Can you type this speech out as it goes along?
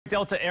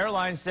Delta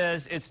Airlines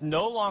says it's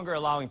no longer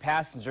allowing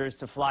passengers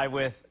to fly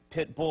with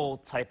pit bull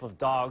type of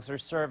dogs or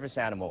service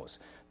animals.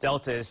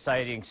 Delta is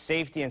citing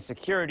safety and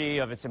security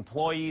of its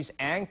employees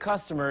and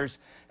customers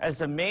as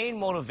the main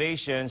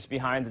motivations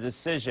behind the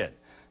decision.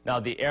 Now,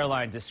 the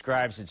airline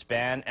describes its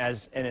ban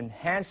as an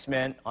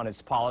enhancement on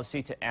its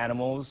policy to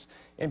animals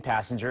in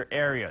passenger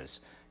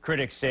areas.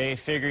 Critics say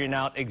figuring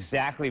out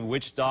exactly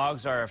which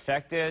dogs are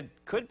affected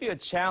could be a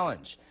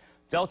challenge.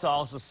 Delta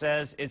also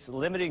says it's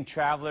limiting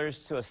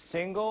travelers to a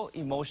single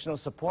emotional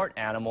support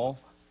animal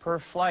per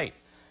flight.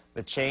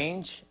 The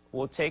change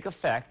will take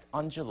effect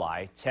on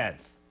July 10th.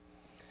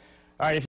 All right.